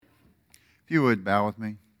If you would bow with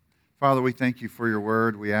me. Father, we thank you for your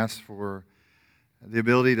word. We ask for the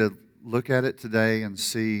ability to look at it today and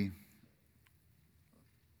see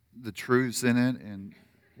the truths in it and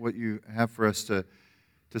what you have for us to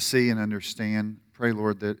see and understand. Pray,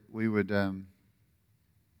 Lord, that we would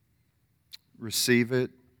receive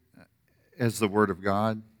it as the Word of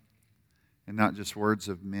God and not just words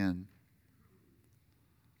of men.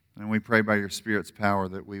 And we pray by your Spirit's power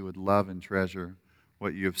that we would love and treasure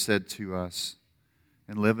what you have said to us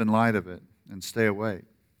and live in light of it and stay awake.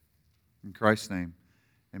 In Christ's name,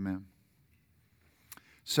 amen.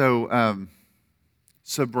 So,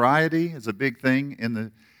 sobriety is a big thing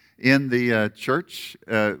in the church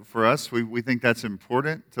for us. We think that's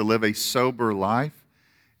important, to live a sober life.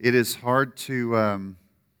 It is hard to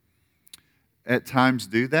at times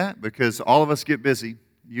do that because all of us get busy.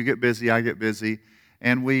 You get busy, I get busy,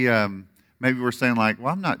 and we maybe we're saying like,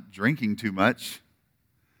 well, I'm not drinking too much,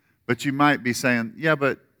 but you might be saying, yeah,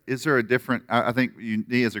 but is there a different? I think you,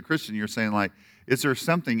 as a Christian, you're saying like, is there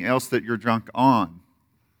something else that you're drunk on?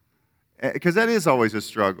 Because that is always a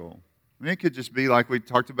struggle. I mean, it could just be like we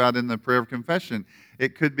talked about in the prayer of confession.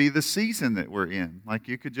 It could be the season that we're in. Like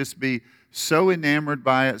you could just be so enamored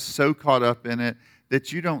by it, so caught up in it,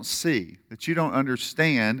 that you don't see, that you don't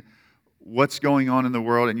understand what's going on in the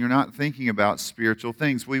world, and you're not thinking about spiritual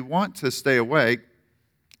things. We want to stay awake,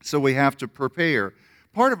 so we have to prepare.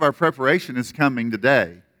 Part of our preparation is coming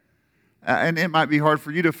today. And it might be hard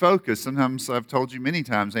for you to focus. Sometimes I've told you many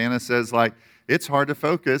times, Anna says, like, it's hard to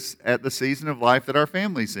focus at the season of life that our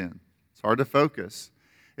family's in. It's hard to focus.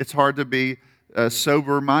 It's hard to be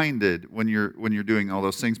sober-minded when you're doing all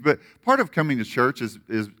those things. But part of coming to church is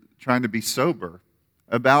trying to be sober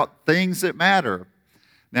about things that matter.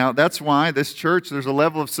 Now, that's why this church, there's a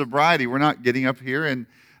level of sobriety. We're not getting up here and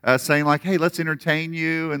saying like, hey, let's entertain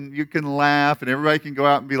you, and you can laugh, and everybody can go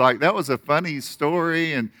out and be like, that was a funny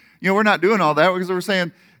story. And, we're not doing all that because we're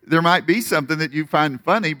saying there might be something that you find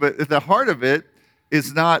funny, but at the heart of it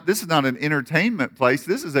is not, this is not an entertainment place.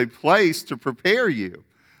 This is a place to prepare you.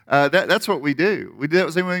 That's what we do. We do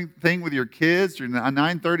the same thing with your kids, your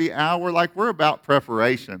 9:30 hour. Like, we're about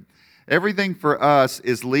preparation. Everything for us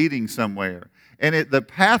is leading somewhere. And the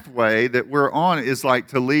pathway that we're on is like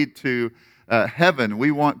to lead to heaven.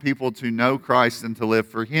 We want people to know Christ and to live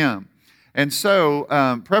for Him. And so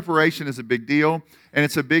preparation is a big deal, and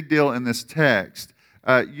it's a big deal in this text.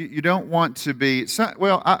 You don't want to be,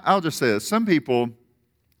 I'll just say this. Some people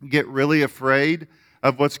get really afraid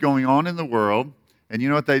of what's going on in the world, and you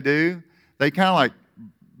know what they do? They kind of like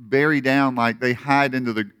bury down, like they hide in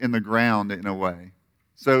the ground in a way.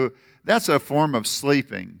 So that's a form of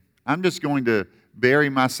sleeping. I'm just going to bury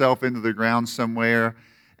myself into the ground somewhere,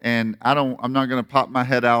 and I'm not going to pop my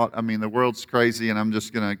head out. I mean, the world's crazy, and I'm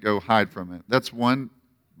just going to go hide from it. That's one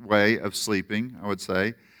way of sleeping, I would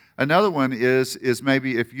say. Another one is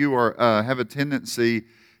maybe if you have a tendency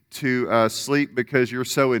to sleep because you're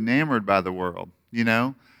so enamored by the world.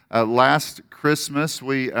 Last Christmas,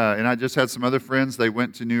 and I just had some other friends, they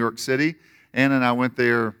went to New York City. Anna and I went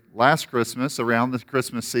there last Christmas, around the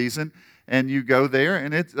Christmas season, and you go there,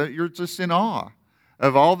 and you're just in awe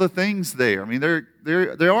of all the things there. I mean,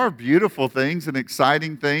 there are beautiful things and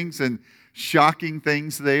exciting things and shocking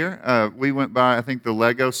things there. We went by, I think, the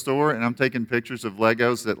Lego store, and I'm taking pictures of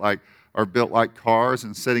Legos that like are built like cars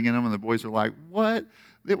and sitting in them, and the boys are like, what?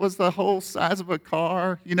 It was the whole size of a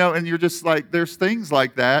car, and you're just like, there's things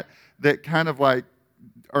like that kind of like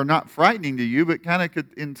are not frightening to you, but kind of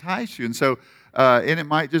could entice you. And so, and it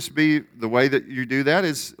might just be the way that you do that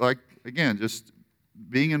is like, again, just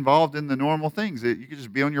being involved in the normal things. You could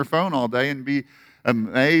just be on your phone all day and be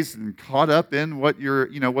amazed and caught up in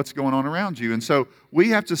what's going on around you. And so we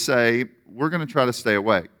have to say, we're going to try to stay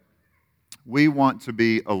awake. We want to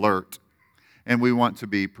be alert, and we want to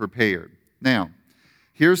be prepared. Now,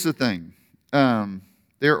 here's the thing.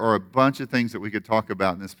 There are a bunch of things that we could talk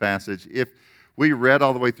about in this passage. If we read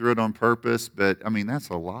all the way through it on purpose, but, I mean, that's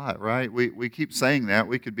a lot, right? We keep saying that.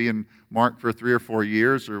 We could be in Mark for 3 or 4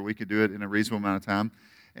 years, or we could do it in a reasonable amount of time.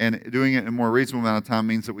 And doing it in a more reasonable amount of time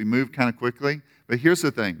means that we move kind of quickly. But here's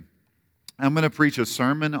the thing. I'm going to preach a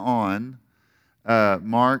sermon on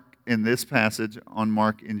Mark in this passage, on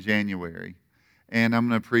Mark in January. And I'm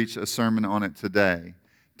going to preach a sermon on it today.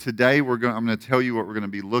 Today, I'm going to tell you what we're going to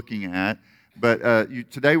be looking at. But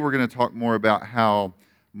today, we're going to talk more about how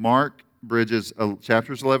Mark bridges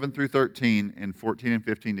chapters 11 through 13 and 14 and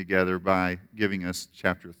 15 together by giving us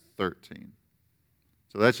chapter 13.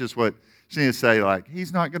 So that's just what she needs to say, like,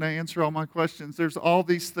 he's not going to answer all my questions. There's all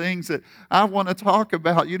these things that I want to talk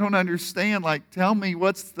about. You don't understand. Like, tell me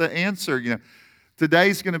what's the answer.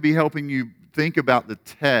 Today's going to be helping you think about the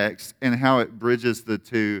text and how it bridges the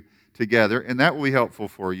two together. And that will be helpful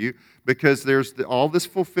for you because there's all this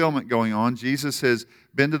fulfillment going on. Jesus has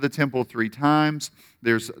been to the temple 3 times.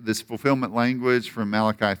 There's this fulfillment language from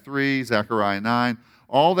Malachi 3, Zechariah 9.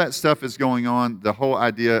 All that stuff is going on. The whole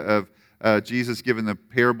idea of Jesus giving the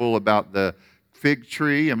parable about the fig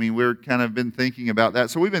tree. I mean, we're kind of been thinking about that.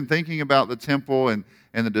 So we've been thinking about the temple and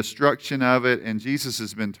the destruction of it. And Jesus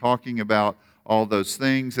has been talking about all those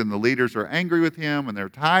things. And the leaders are angry with him and they're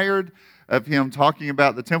tired of him talking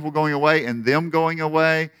about the temple going away and them going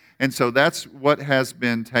away. And so that's what has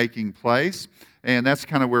been taking place. And that's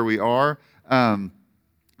kind of where we are.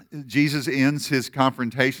 Jesus ends his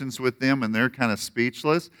confrontations with them and they're kind of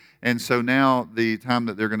speechless. And so now the time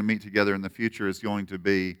that they're going to meet together in the future is going to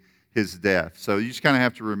be his death. So you just kind of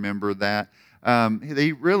have to remember that.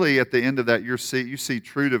 He really, at the end of that, you see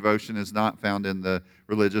true devotion is not found in the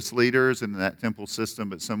religious leaders and that temple system,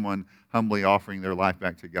 but someone humbly offering their life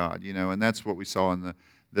back to God, and that's what we saw in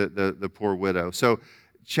the poor widow. So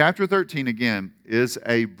chapter 13, again, is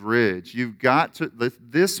a bridge. You've got to,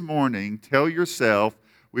 this morning, tell yourself,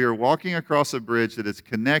 we are walking across a bridge that is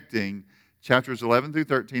connecting chapters 11 through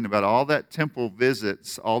 13 about all that temple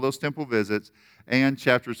visits, all those temple visits, and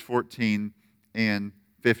chapters 14 and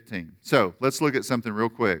 15. So let's look at something real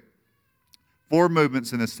quick. 4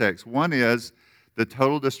 movements in this text. One is the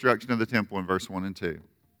total destruction of the temple in verse 1 and 2.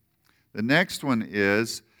 The next one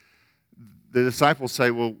is the disciples say,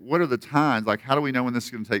 well, what are the times? Like, how do we know when this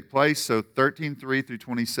is going to take place? So 13:3 through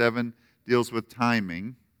 27 deals with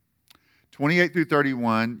timing. 28 through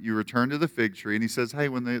 31, you return to the fig tree. And he says, hey,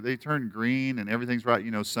 when they turn green and everything's right,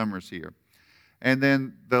 summer's here. And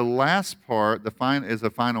then the last part, is a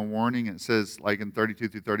final warning. It says, like in 32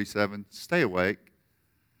 through 37, stay awake.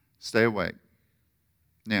 Stay awake.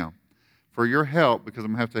 Now, for your help, because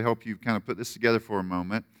I'm going to have to help you kind of put this together for a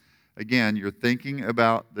moment. Again, you're thinking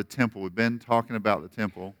about the temple. We've been talking about the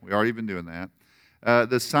temple. We've already been doing that.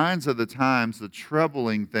 The signs of the times, the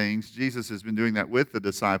troubling things, Jesus has been doing that with the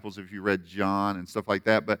disciples, if you read John and stuff like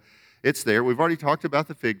that. But it's there. We've already talked about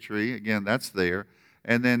the fig tree. Again, that's there.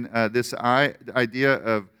 And then this idea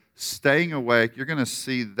of staying awake, you're going to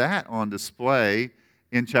see that on display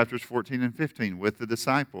in chapters 14 and 15 with the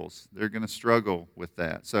disciples. They're going to struggle with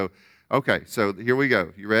that. So, okay, so here we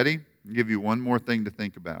go. You ready? I'll give you one more thing to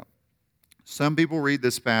think about. Some people read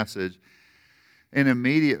this passage and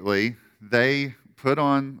immediately they put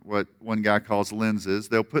on what one guy calls lenses.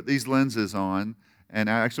 They'll put these lenses on. And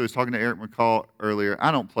I actually was talking to Eric McCall earlier.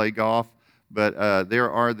 I don't play golf. But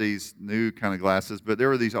there are these new kind of glasses, but there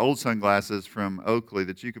were these old sunglasses from Oakley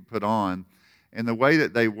that you could put on. And the way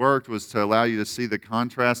that they worked was to allow you to see the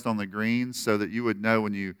contrast on the greens so that you would know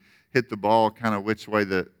when you hit the ball kind of which way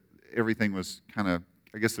that everything was kind of,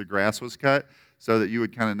 I guess the grass was cut, so that you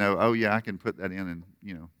would kind of know, oh yeah, I can put that in and,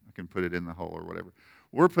 I can put it in the hole or whatever.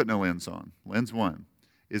 We're putting a lens on. Lens 1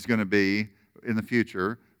 is going to be, in the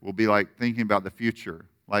future, will be like thinking about the future.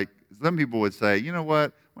 Like some people would say, you know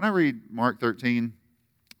what? When I read Mark 13,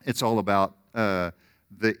 it's all about the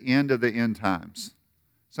end of the end times.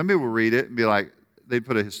 Some people read it and be like, they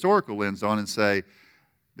put a historical lens on and say,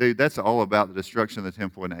 dude, that's all about the destruction of the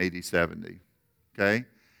temple in AD 70. Okay?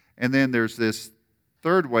 And then there's this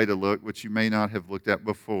third way to look, which you may not have looked at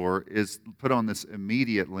before, is put on this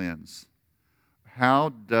immediate lens. How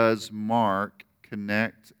does Mark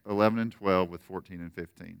connect 11 and 12 with 14 and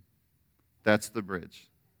 15? That's the bridge.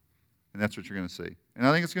 And that's what you're going to see. And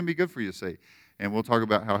I think it's going to be good for you to see. And we'll talk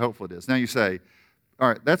about how helpful it is. Now you say, all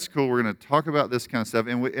right, that's cool. We're going to talk about this kind of stuff.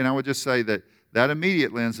 And I would just say that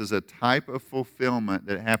immediate lens is a type of fulfillment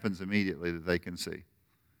that happens immediately that they can see.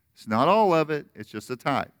 It's not all of it. It's just a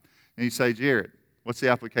type. And you say, Jared, what's the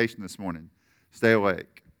application this morning? Stay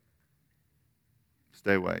awake.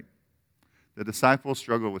 Stay awake. The disciples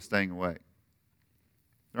struggle with staying awake.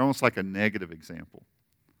 They're almost like a negative example.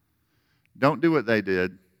 Don't do what they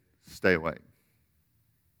did. Stay awake.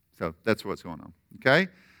 So that's what's going on. Okay?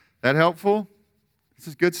 That helpful? This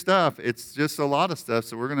is good stuff. It's just a lot of stuff,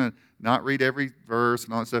 so we're going to not read every verse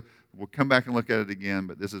and all that stuff. We'll come back and look at it again,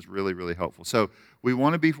 but this is really, really helpful. So we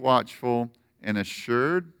want to be watchful and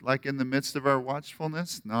assured, like in the midst of our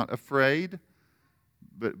watchfulness, not afraid,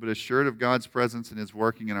 but assured of God's presence and His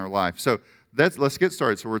working in our life. So let's get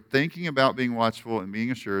started. So we're thinking about being watchful and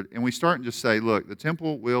being assured, and we start and just say, look, the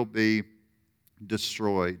temple will be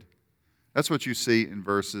destroyed. That's what you see in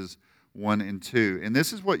verses 1 and 2. And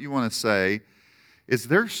this is what you want to say, is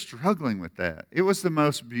they're struggling with that. It was the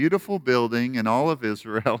most beautiful building in all of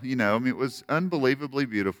Israel. It was unbelievably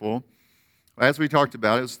beautiful. As we talked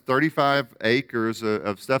about, it was 35 acres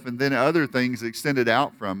of stuff, and then other things extended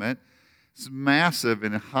out from it. It's massive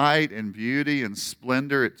in height and beauty and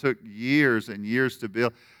splendor. It took years and years to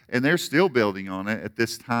build, and they're still building on it at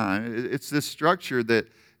this time. It's this structure that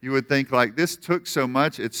you would think, like, this took so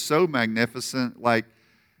much. It's so magnificent. Like,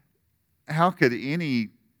 how could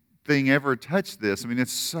anything ever touch this? I mean,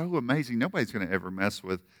 it's so amazing. Nobody's going to ever mess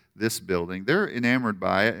with this building. They're enamored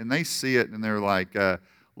by it, and they see it, and they're like,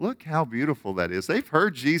 look how beautiful that is. They've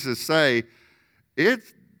heard Jesus say,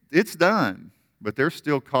 it's done, but they're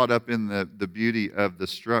still caught up in the beauty of the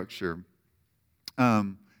structure.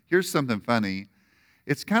 Here's something funny.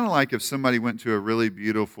 It's kind of like if somebody went to a really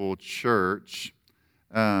beautiful church,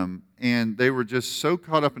 and they were just so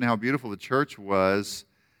caught up in how beautiful the church was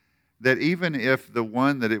that even if the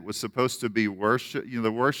one that it was supposed to be worship,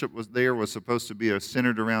 the worship was supposed to be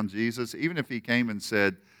centered around Jesus, even if he came and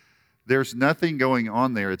said, there's nothing going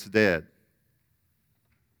on there, it's dead,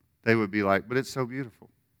 they would be like, but it's so beautiful,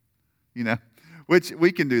 which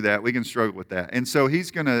we can do that. We can struggle with that. And so he's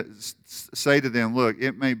going to say to them, look,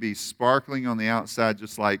 it may be sparkling on the outside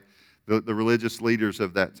just like the religious leaders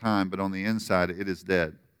of that time, but on the inside it is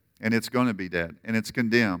dead, and it's going to be dead, and it's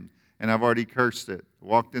condemned. And I've already cursed it,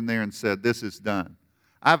 walked in there and said, this is done.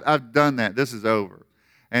 I've done that. This is over.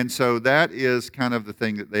 And so that is kind of the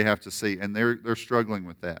thing that they have to see, and they're struggling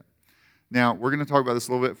with that. Now, we're going to talk about this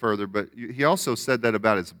a little bit further, but he also said that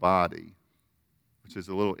about his body, which is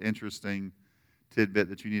a little interesting tidbit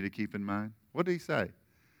that you need to keep in mind. What did he say?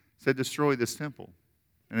 He said, destroy this temple,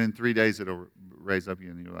 and in 3 days it'll raise up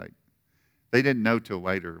again. And you're like, they didn't know till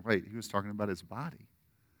later. Wait, he was talking about his body.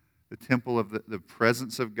 The temple of the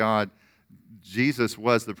presence of God. Jesus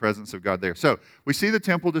was the presence of God there. So we see the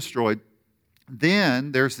temple destroyed.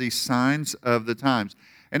 Then there's these signs of the times.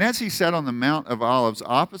 And as he sat on the Mount of Olives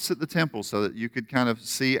opposite the temple so that you could kind of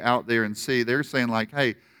see out there and see, they're saying like,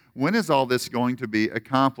 hey, when is all this going to be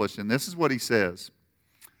accomplished? And this is what he says.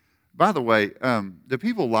 By the way, do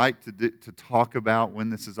people like to talk about when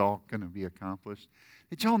this is all going to be accomplished?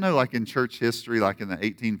 Did y'all know, like in church history, like in the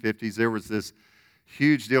 1850s, there was this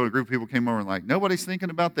huge deal. A group of people came over and like, nobody's thinking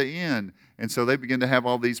about the end. And so they began to have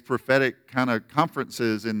all these prophetic kind of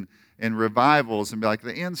conferences and revivals and be like,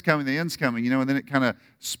 the end's coming, and then it kind of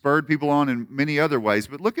spurred people on in many other ways.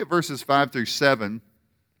 But look at verses 5 through 7,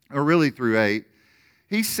 or really through 8.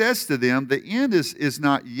 He says to them, the end is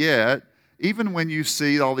not yet, even when you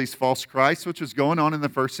see all these false Christs, which was going on in the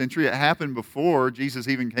first century. It happened before Jesus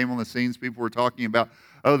even came on the scenes. People were talking about,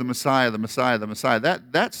 oh, the Messiah, the Messiah, the Messiah.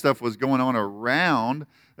 That stuff was going on around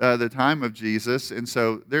the time of Jesus. And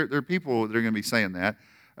so there are people that are going to be saying that.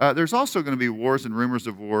 There's also going to be wars and rumors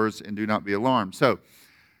of wars, and do not be alarmed. So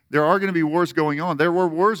there are going to be wars going on. There were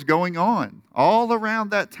wars going on all around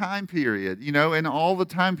that time period, and all the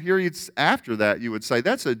time periods after that, you would say.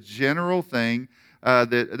 That's a general thing.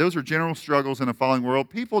 Those are general struggles in a falling world.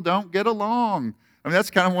 People don't get along. I mean,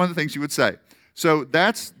 that's kind of one of the things you would say. So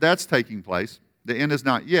that's taking place. The end is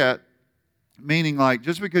not yet, meaning like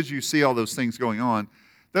just because you see all those things going on,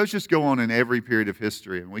 those just go on in every period of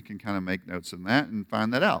history, and we can kind of make notes on that and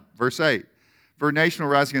find that out. Verse 8, for nation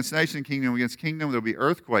will rise against nation, kingdom against kingdom, there'll be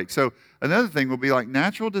earthquakes. So another thing will be like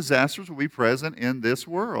natural disasters will be present in this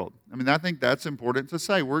world. I mean, I think that's important to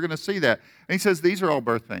say. We're going to see that. And he says these are all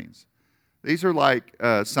birth pains. These are like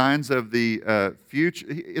signs of the future.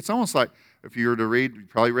 It's almost like, if you were to read, you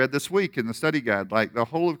probably read this week in the study guide, like the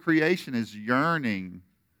whole of creation is yearning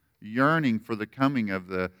for the coming of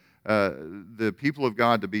the people of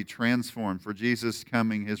God to be transformed, for Jesus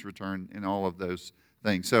coming, his return, and all of those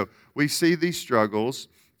things. So we see these struggles.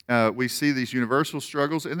 We see these universal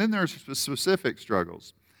struggles, and then there's specific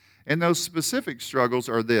struggles. And those specific struggles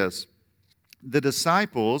are this. The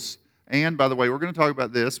disciples, and by the way, we're going to talk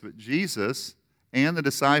about this, but Jesus and the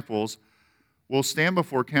disciples will stand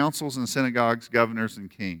before councils and synagogues, governors, and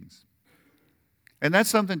kings. And that's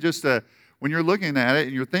something just when you're looking at it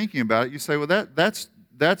and you're thinking about it, you say, well, that's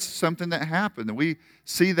something that happened. And we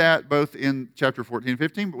see that both in chapter 14 and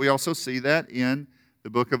 15, but we also see that in the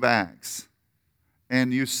book of Acts.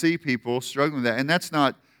 And you see people struggling with that.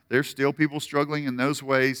 And there's still people struggling in those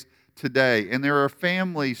ways today. And there are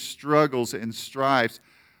family struggles and strife.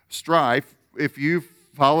 If you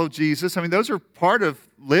follow Jesus, I mean, those are part of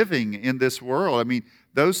living in this world. I mean,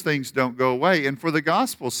 those things don't go away. And for the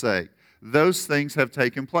gospel's sake, those things have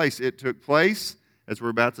taken place. It took place, as we're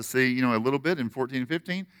about to see, a little bit in 14 and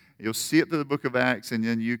 15. You'll see it through the book of Acts, and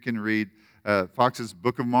then you can read Fox's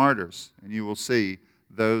Book of Martyrs, and you will see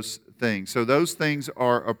those things. So those things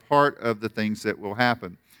are a part of the things that will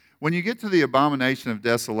happen. When you get to the abomination of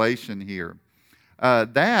desolation here,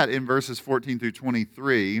 that in verses 14 through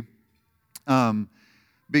 23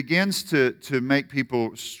 begins to make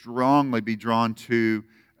people strongly be drawn to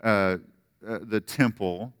the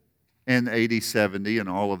temple and AD 70 and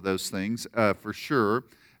all of those things, for sure.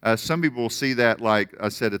 Some people will see that, like I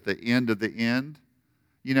said, at the end of the end,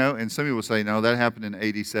 and some people say, no, that happened in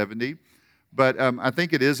AD 70. But I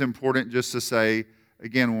think it is important just to say,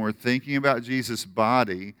 again, when we're thinking about Jesus'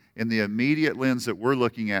 body in the immediate lens that we're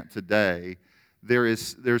looking at today,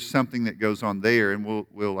 there's something that goes on there, and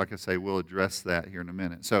we'll like I say, we'll address that here in a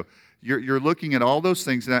minute. So you're looking at all those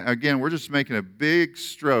things, and again, we're just making a big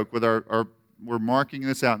stroke with we're marking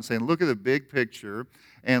this out and saying, look at the big picture,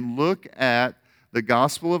 and look at the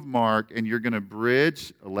Gospel of Mark, and you're going to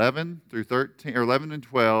bridge 11 through 13, or 11 and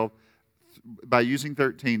 12 by using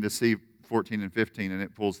 13 to see 14 and 15, and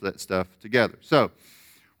it pulls that stuff together. So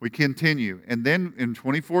we continue, and then in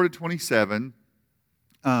 24 to 27,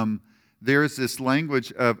 there is this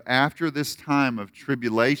language of after this time of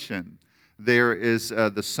tribulation, there is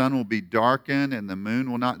the sun will be darkened and the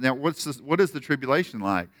moon will not. Now, what is the tribulation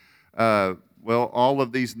like? Well, all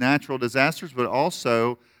of these natural disasters, but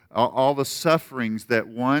also all the sufferings that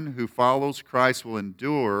one who follows Christ will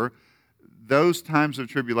endure. Those times of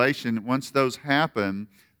tribulation, once those happen,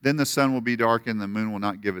 then the sun will be darkened, the moon will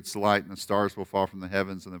not give its light, and the stars will fall from the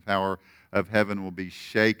heavens, and the power of heaven will be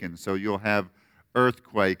shaken. So you'll have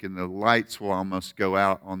earthquake, and the lights will almost go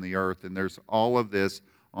out on the earth, and there's all of this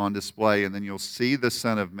on display. And then you'll see the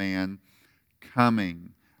Son of Man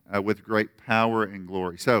coming with great power and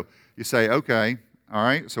glory. So you say, okay, all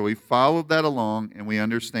right, so we followed that along, and we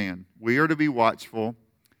understand. We are to be watchful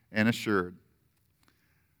and assured.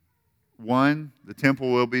 One, the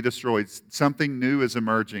temple will be destroyed. Something new is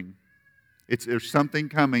emerging. There's something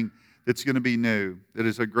coming that's going to be new, that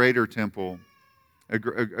is a greater temple. A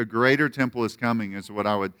greater temple is coming, is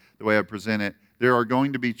the way I present it. There are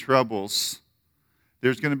going to be troubles.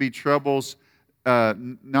 There's going to be troubles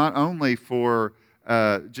not only for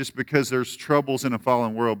just because there's troubles in a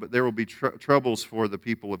fallen world, but there will be troubles for the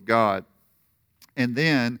people of God. And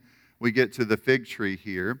then we get to the fig tree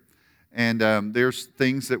here. And there's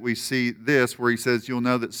things that we see this where he says, you'll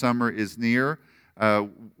know that summer is near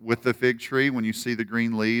with the fig tree when you see the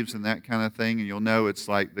green leaves and that kind of thing. And you'll know it's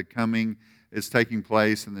like the coming is taking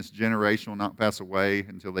place, and this generation will not pass away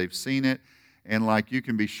until they've seen it. And like you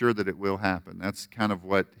can be sure that it will happen. That's kind of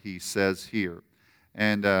what he says here.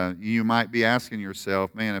 And you might be asking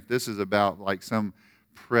yourself, man, if this is about like some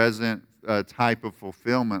present type of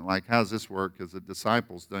fulfillment, like how does this work? Because the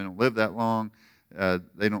disciples, they don't live that long.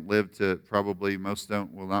 They don't live to, probably most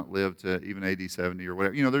will not live to even AD 70 or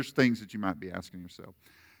whatever. There's things that you might be asking yourself.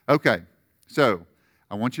 Okay, so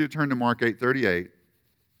I want you to turn to Mark 8:38,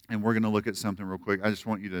 and we're going to look at something real quick. I just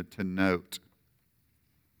want you to note.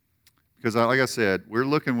 Because like I said, we're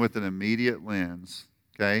looking with an immediate lens,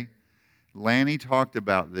 okay? Lanny talked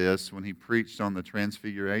about this when he preached on the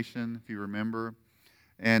Transfiguration, if you remember.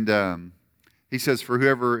 And he says, for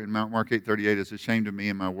whoever, in Mark 8:38, is ashamed of me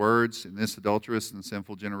and my words in this adulterous and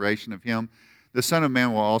sinful generation of him, the Son of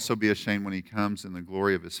Man will also be ashamed when he comes in the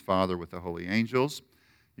glory of his Father with the holy angels.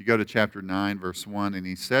 You go to chapter 9, verse 1, and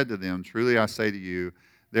he said to them, truly I say to you,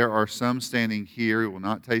 there are some standing here who will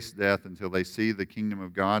not taste death until they see the kingdom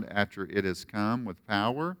of God after it has come with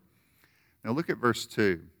power. Now look at verse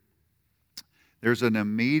 2. There's an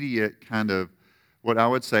immediate kind of, what I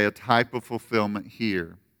would say, a type of fulfillment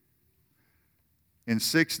here. In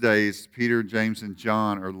 6 days, Peter, James, and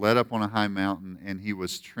John are led up on a high mountain, and he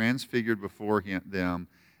was transfigured before them,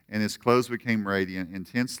 and his clothes became radiant,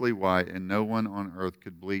 intensely white, and no one on earth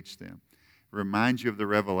could bleach them. It reminds you of the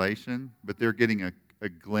Revelation, but they're getting a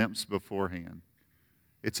glimpse beforehand.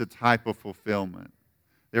 It's a type of fulfillment.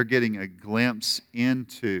 They're getting a glimpse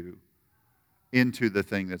into the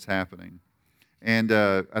thing that's happening. And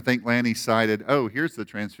I think Lanny cited, here's the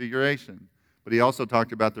Transfiguration. But he also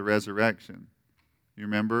talked about the resurrection. You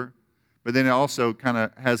remember? But then it also kind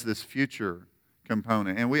of has this future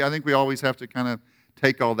component. And I think we always have to kind of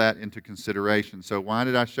take all that into consideration. So why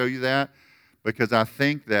did I show you that? Because I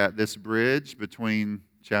think that this bridge between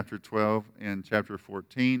chapter 12 and chapter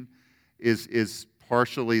 14 is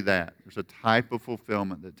partially that. There's a type of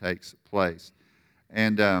fulfillment that takes place.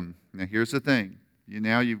 And now here's the thing.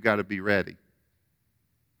 You've got to be ready.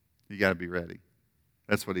 You got to be ready.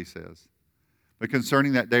 That's what he says. But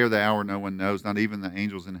concerning that day or the hour, no one knows, not even the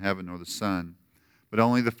angels in heaven nor the Son, but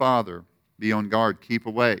only the Father. Be on guard, keep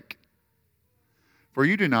awake. For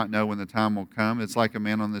you do not know when the time will come. It's like a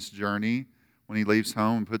man on this journey when he leaves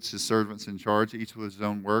home and puts his servants in charge, each with his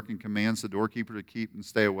own work, and commands the doorkeeper to keep and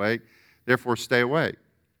stay awake. Therefore stay awake.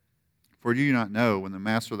 For you do not know when the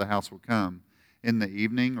master of the house will come, in the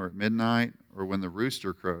evening or at midnight or when the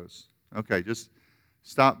rooster crows. Okay, just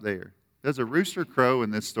stop there. Does a rooster crow in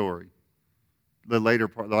this story? the latter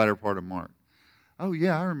part of Mark. Oh,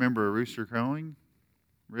 yeah, I remember a rooster crowing.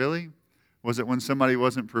 Really? Was it when somebody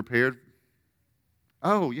wasn't prepared?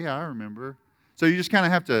 Oh, yeah, I remember. So you just kind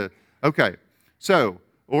of have to, okay. So,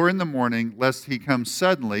 or in the morning, lest he come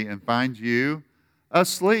suddenly and find you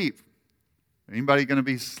asleep. Anybody going to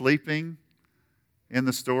be sleeping in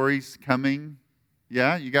the stories coming?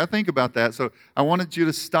 Yeah, you got to think about that. So I wanted you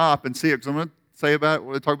to stop and see it, because I'm going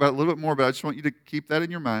to talk about it a little bit more, but I just want you to keep that in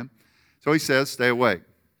your mind. So he says, stay awake.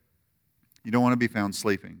 You don't want to be found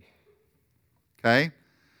sleeping. Okay?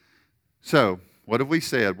 So, what have we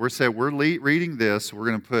said? We're reading this. We're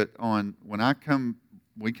going to put on,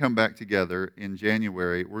 we come back together in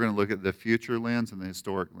January, we're going to look at the future lens and the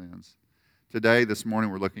historic lens. Today, this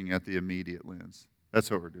morning, we're looking at the immediate lens.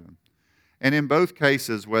 That's what we're doing. And in both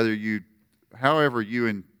cases, I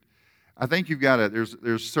think you've got to,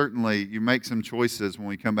 there's certainly, you make some choices when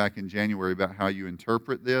we come back in January about how you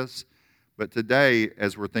interpret this. But today,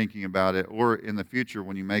 as we're thinking about it, or in the future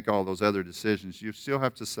when you make all those other decisions, you still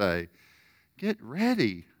have to say, get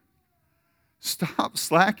ready. Stop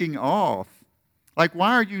slacking off. Like,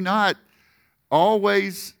 why are you not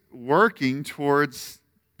always working towards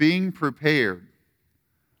being prepared?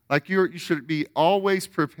 Like, you should be always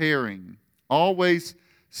preparing, always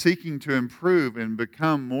seeking to improve and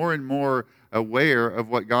become more and more aware of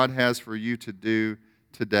what God has for you to do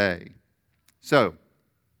today. So,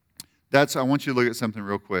 I want you to look at something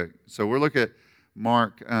real quick. So we'll look at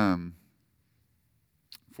Mark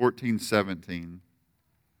 14:17.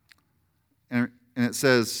 And it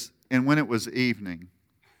says, and when it was evening,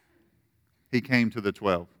 he came to the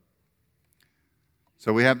 12.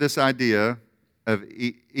 So we have this idea of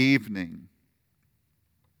evening.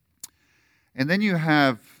 And then you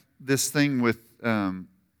have this thing with,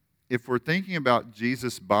 if we're thinking about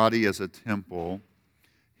Jesus' body as a temple,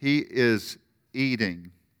 he is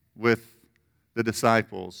eating with the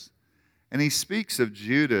disciples. And he speaks of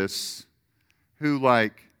Judas, who,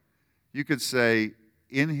 like, you could say,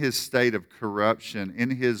 in his state of corruption, in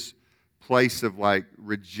his place of, like,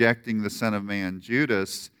 rejecting the Son of Man,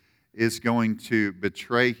 Judas is going to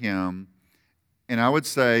betray him. And I would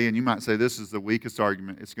say, and you might say this is the weakest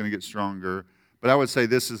argument, it's going to get stronger, but I would say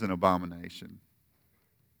this is an abomination.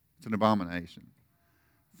 It's an abomination.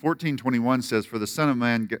 14:21 says, for the Son of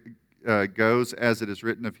Man goes as it is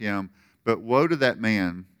written of him, but woe to that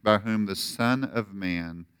man by whom the Son of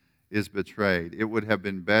Man is betrayed. It would have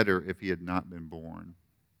been better if he had not been born.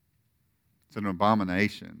 It's an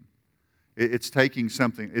abomination. It's taking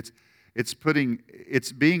something,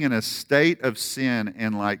 it's being in a state of sin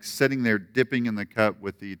and like sitting there dipping in the cup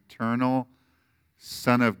with the eternal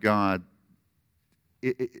Son of God.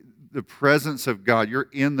 The presence of God. You're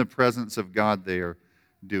in the presence of God there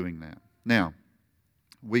doing that. Now,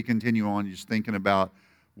 we continue on just thinking about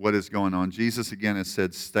what is going on. Jesus, again, has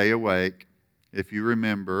said, stay awake. If you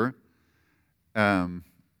remember,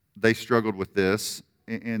 they struggled with this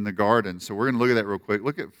in the garden. So we're going to look at that real quick.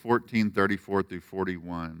 Look at 14:34 through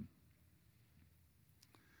 41.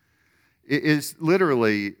 It is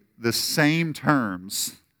literally the same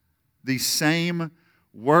terms, the same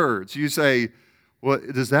words. You say, well,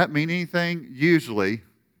 does that mean anything? Usually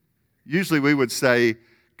we would say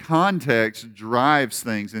context drives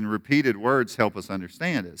things and repeated words help us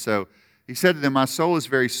understand it. So he said to them, my soul is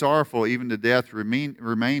very sorrowful, even to death.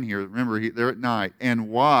 Remain here. Remember, they're at night. And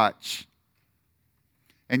watch.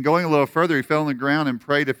 And going a little further, he fell on the ground and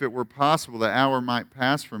prayed if it were possible the hour might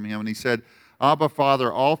pass from him. And he said, Abba,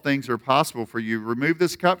 Father, all things are possible for you. Remove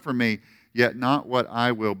this cup from me, yet not what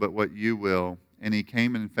I will, but what you will. And he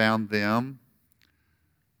came and found them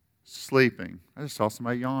sleeping. I just saw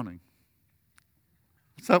somebody yawning.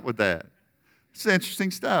 What's up with that? It's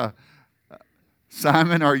interesting stuff.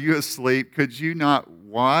 Simon, are you asleep? Could you not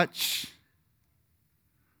watch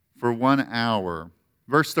for 1 hour?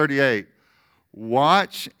 Verse 38,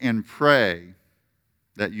 watch and pray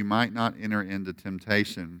that you might not enter into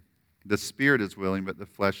temptation. The spirit is willing, but the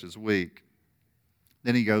flesh is weak.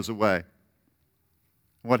 Then he goes away.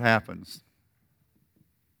 What happens?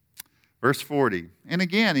 Verse 40, and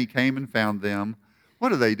again he came and found them.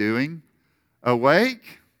 What are they doing?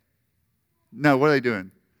 Awake? No, what are they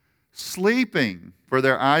doing? Sleeping, for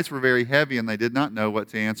their eyes were very heavy, and they did not know what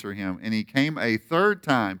to answer him. And he came a third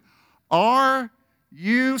time. Are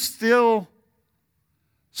you still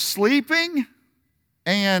sleeping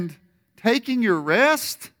and taking your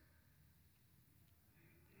rest?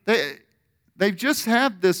 They've just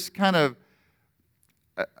had this kind of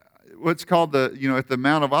what's called at the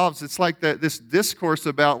Mount of Olives. It's like this discourse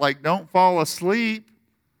about like don't fall asleep,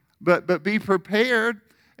 but be prepared.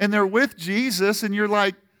 And they're with Jesus, and you're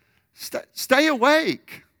like, stay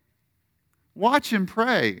awake. Watch and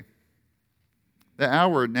pray. The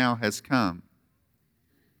hour now has come.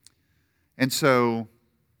 And so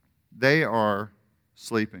they are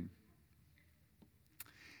sleeping.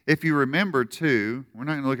 If you remember, too, we're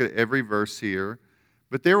not going to look at every verse here,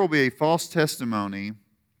 but there will be a false testimony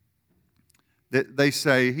that they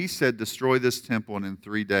say, he said, destroy this temple, and in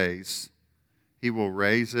 3 days he will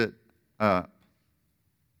raise it up.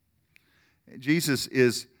 Jesus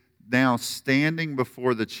is now standing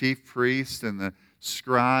before the chief priests and the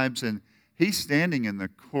scribes, and he's standing in the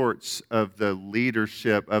courts of the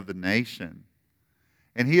leadership of the nation.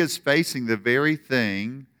 And he is facing the very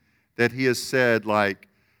thing that he has said, like,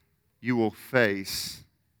 you will face.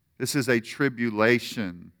 This is a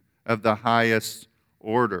tribulation of the highest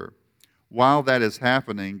order. While that is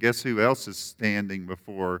happening, guess who else is standing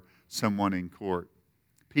before someone in court?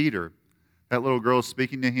 Peter. That little girl is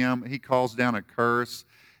speaking to him. He calls down a curse.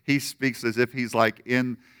 He speaks as if he's like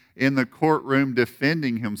in the courtroom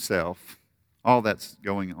defending himself. All that's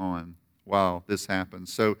going on while this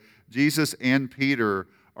happens. So Jesus and Peter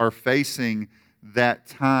are facing that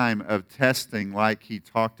time of testing like he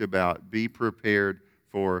talked about. Be prepared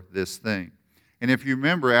for this thing. And if you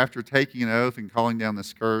remember, after taking an oath and calling down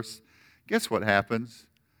this curse, guess what happens?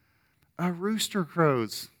 A rooster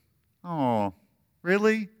crows. Oh,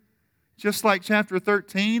 really? Just like chapter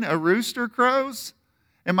 13, a rooster crows?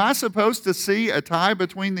 Am I supposed to see a tie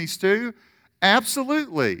between these two?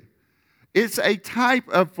 Absolutely. It's a type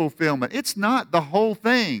of fulfillment. It's not the whole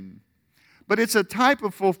thing, but it's a type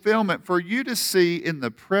of fulfillment for you to see in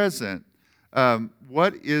the present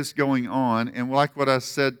what is going on. And like what I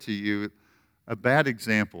said to you, a bad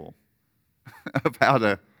example of how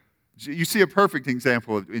to... You see a perfect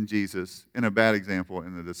example in Jesus and a bad example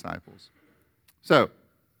in the disciples. So,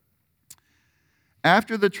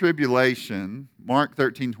 after the tribulation, Mark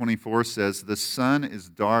 13:24 says, the sun is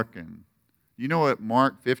darkened. You know what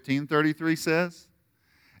Mark 15:33 says?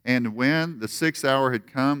 And when the 6th hour had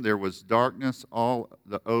come, there was darkness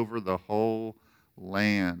over the whole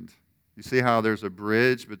land. You see how there's a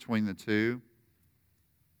bridge between the two?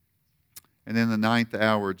 And then the 9th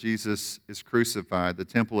hour, Jesus is crucified, the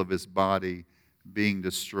temple of his body being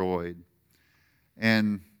destroyed.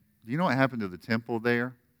 And do you know what happened to the temple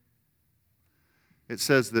there? It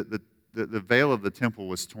says that the veil of the temple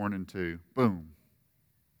was torn in two. Boom.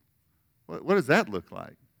 What does that look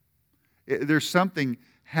like? There's something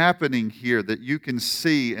happening here that you can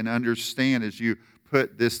see and understand as you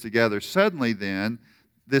put this together. Suddenly then,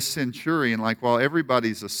 this centurion, like while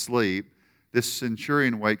everybody's asleep, this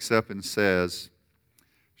centurion wakes up and says,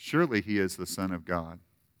 surely he is the Son of God.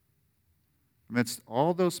 Amidst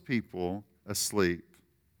all those people asleep.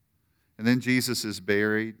 And then Jesus is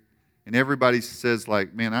buried. And everybody says,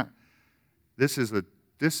 like, man, this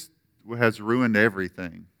has ruined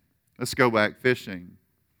everything. Let's go back fishing.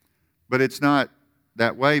 But it's not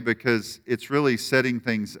that way, because it's really setting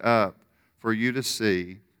things up for you to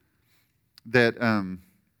see that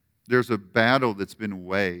there's a battle that's been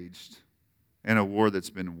waged and a war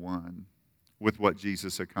that's been won with what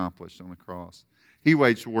Jesus accomplished on the cross. He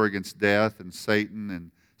waged war against death and Satan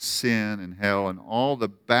and sin and hell, and all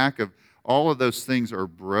of those things are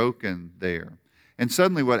broken there. And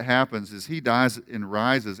suddenly what happens is he dies and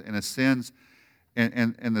rises and ascends,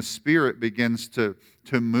 and the Spirit begins to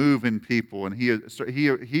move in people, and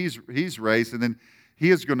he's raised, and then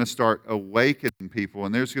he is going to start awakening people,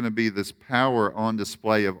 and there's going to be this power on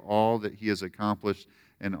display of all that he has accomplished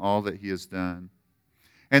and all that he has done.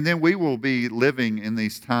 And then we will be living in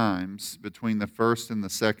these times between the first and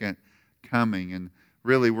the second coming, and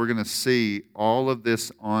really we're going to see all of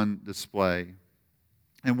this on display.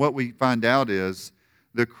 And what we find out is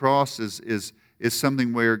the cross is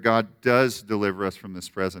something where God does deliver us from this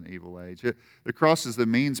present evil age. The cross is the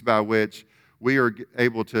means by which we are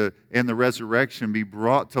able to, in the resurrection, be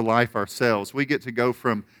brought to life ourselves. We get to go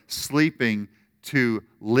from sleeping to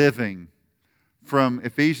living. From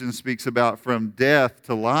Ephesians speaks about from death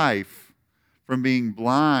to life, from being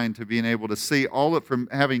blind to being able to see, all of from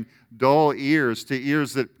having dull ears to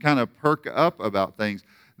ears that kind of perk up about things.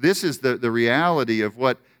 This is the reality of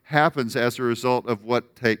what happens as a result of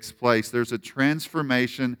what takes place. There's a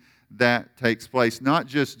transformation that takes place. Not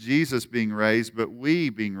just Jesus being raised, but we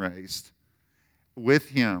being raised with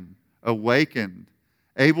him, awakened,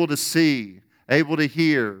 able to see, able to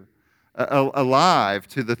hear, alive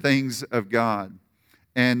to the things of God.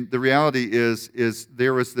 And the reality is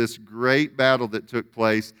there was this great battle that took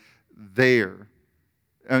place there.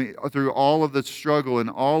 I mean, through all of the struggle and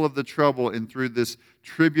all of the trouble and through this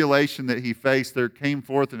tribulation that he faced, there came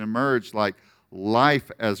forth and emerged like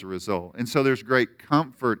life as a result. And so there's great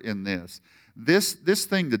comfort in this. This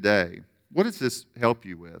thing today, what does this help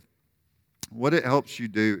you with? What it helps you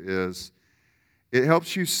do is it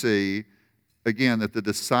helps you see, again, that the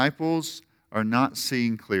disciples are not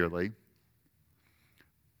seeing clearly,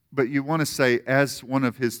 but you want to say, as one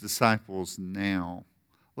of his disciples now,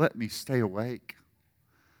 let me stay awake.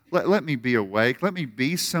 Let me be awake. Let me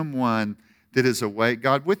be someone that is awake.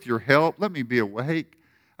 God, with your help, let me be awake.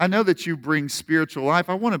 I know that you bring spiritual life.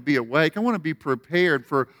 I want to be awake. I want to be prepared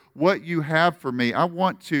for what you have for me. I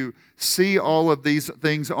want to see all of these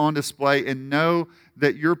things on display and know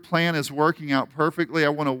that your plan is working out perfectly. I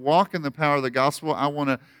want to walk in the power of the gospel. I want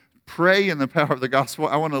to pray in the power of the gospel.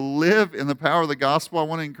 I want to live in the power of the gospel. I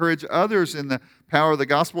want to encourage others in the power of the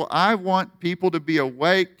gospel. I want people to be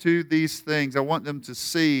awake to these things. I want them to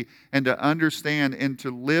see and to understand and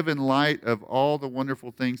to live in light of all the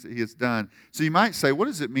wonderful things that he has done. So you might say, what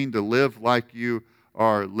does it mean to live like you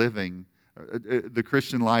are living the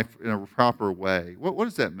Christian life in a proper way? What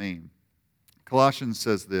does that mean? Colossians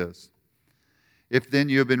says this, if then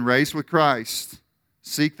you have been raised with Christ,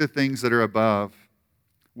 seek the things that are above,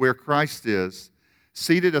 where Christ is,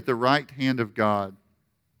 seated at the right hand of God.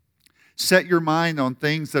 Set your mind on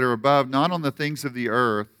things that are above, not on the things of the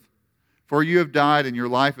earth. For you have died, and your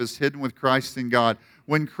life is hidden with Christ in God.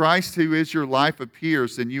 When Christ, who is your life,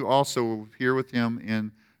 appears, then you also will appear with him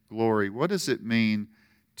in glory. What does it mean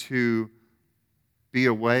to be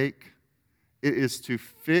awake? It is to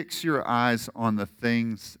fix your eyes on the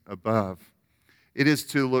things above. It is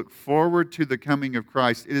to look forward to the coming of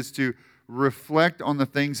Christ. It is to reflect on the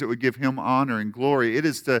things that would give him honor and glory. It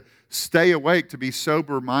is to stay awake, to be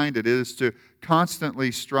sober-minded. It is to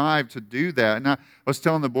constantly strive to do that. And I was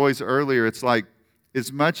telling the boys earlier, it's like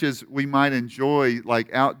as much as we might enjoy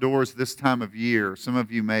like outdoors this time of year, some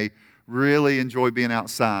of you may really enjoy being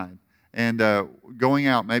outside and going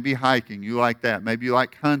out, maybe hiking. You like that. Maybe you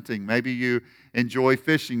like hunting. Maybe you enjoy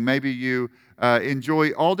fishing. Maybe you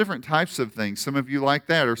enjoy all different types of things. Some of you like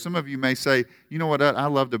that. Or some of you may say, you know what, I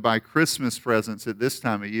love to buy Christmas presents at this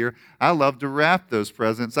time of year. I love to wrap those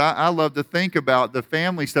presents. I love to think about the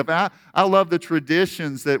family stuff. I love the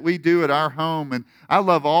traditions that we do at our home. And I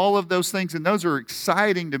love all of those things. And those are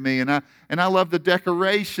exciting to me. And I love the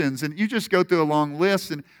decorations. And you just go through a long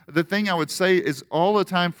list. And the thing I would say is all the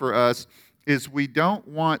time for us is we don't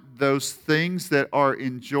want those things that are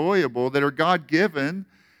enjoyable, that are God-given,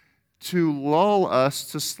 to lull us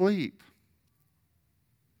to sleep.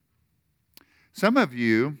 Some of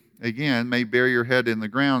you, again, may bury your head in the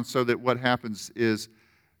ground so that what happens is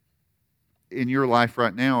in your life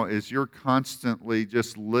right now is you're constantly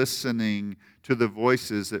just listening to the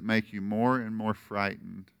voices that make you more and more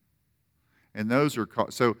frightened. And those are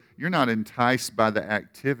so you're not enticed by the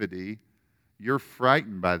activity, you're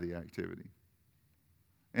frightened by the activity.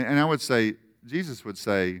 And I would say, Jesus would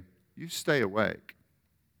say, you stay awake.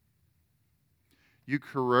 You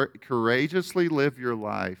courageously live your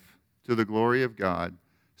life to the glory of God,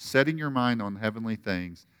 setting your mind on heavenly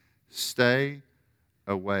things. Stay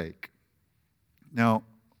awake. Now,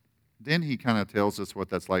 then he kind of tells us what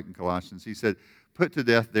that's like in Colossians. He said, put to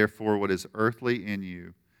death, therefore, what is earthly in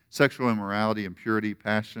you, sexual immorality, impurity,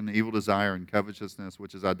 passion, evil desire, and covetousness,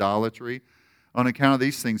 which is idolatry. On account of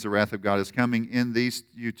these things, the wrath of God is coming. In these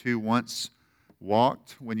you too once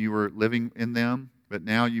walked when you were living in them, but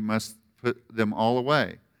now you must put them all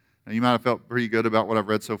away. Now, you might have felt pretty good about what I've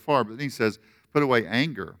read so far, but then he says, put away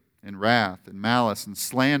anger and wrath and malice and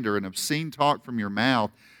slander and obscene talk from your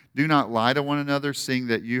mouth. Do not lie to one another, seeing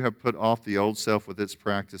that you have put off the old self with its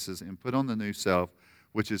practices and put on the new self,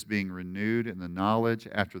 which is being renewed in the knowledge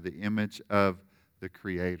after the image of the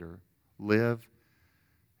Creator. Live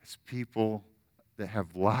as people that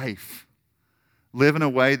have life. Live in a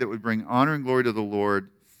way that would bring honor and glory to the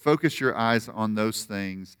Lord. Focus your eyes on those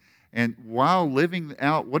things. And while living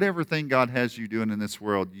out whatever thing God has you doing in this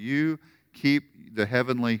world, you keep the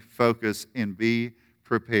heavenly focus and be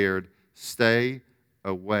prepared. Stay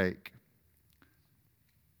awake.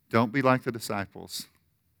 Don't be like the disciples.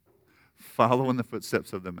 Follow in the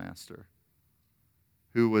footsteps of the Master,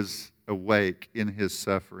 who was awake in his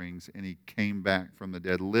sufferings and he came back from the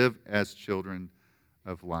dead. Live as children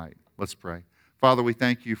of light. Let's pray. Father, we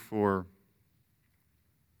thank you for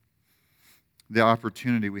the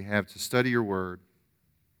opportunity we have to study your word,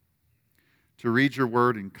 to read your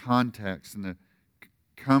word in context and to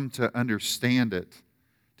come to understand it,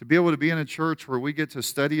 to be able to be in a church where we get to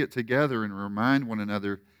study it together and remind one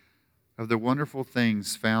another of the wonderful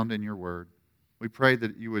things found in your word. We pray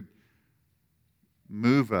that you would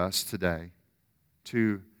move us today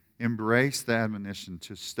to embrace the admonition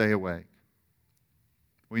to stay awake.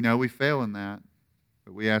 We know we fail in that,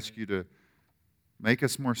 but we ask you to make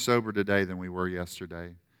us more sober today than we were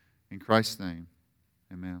yesterday. In Christ's name,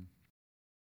 amen.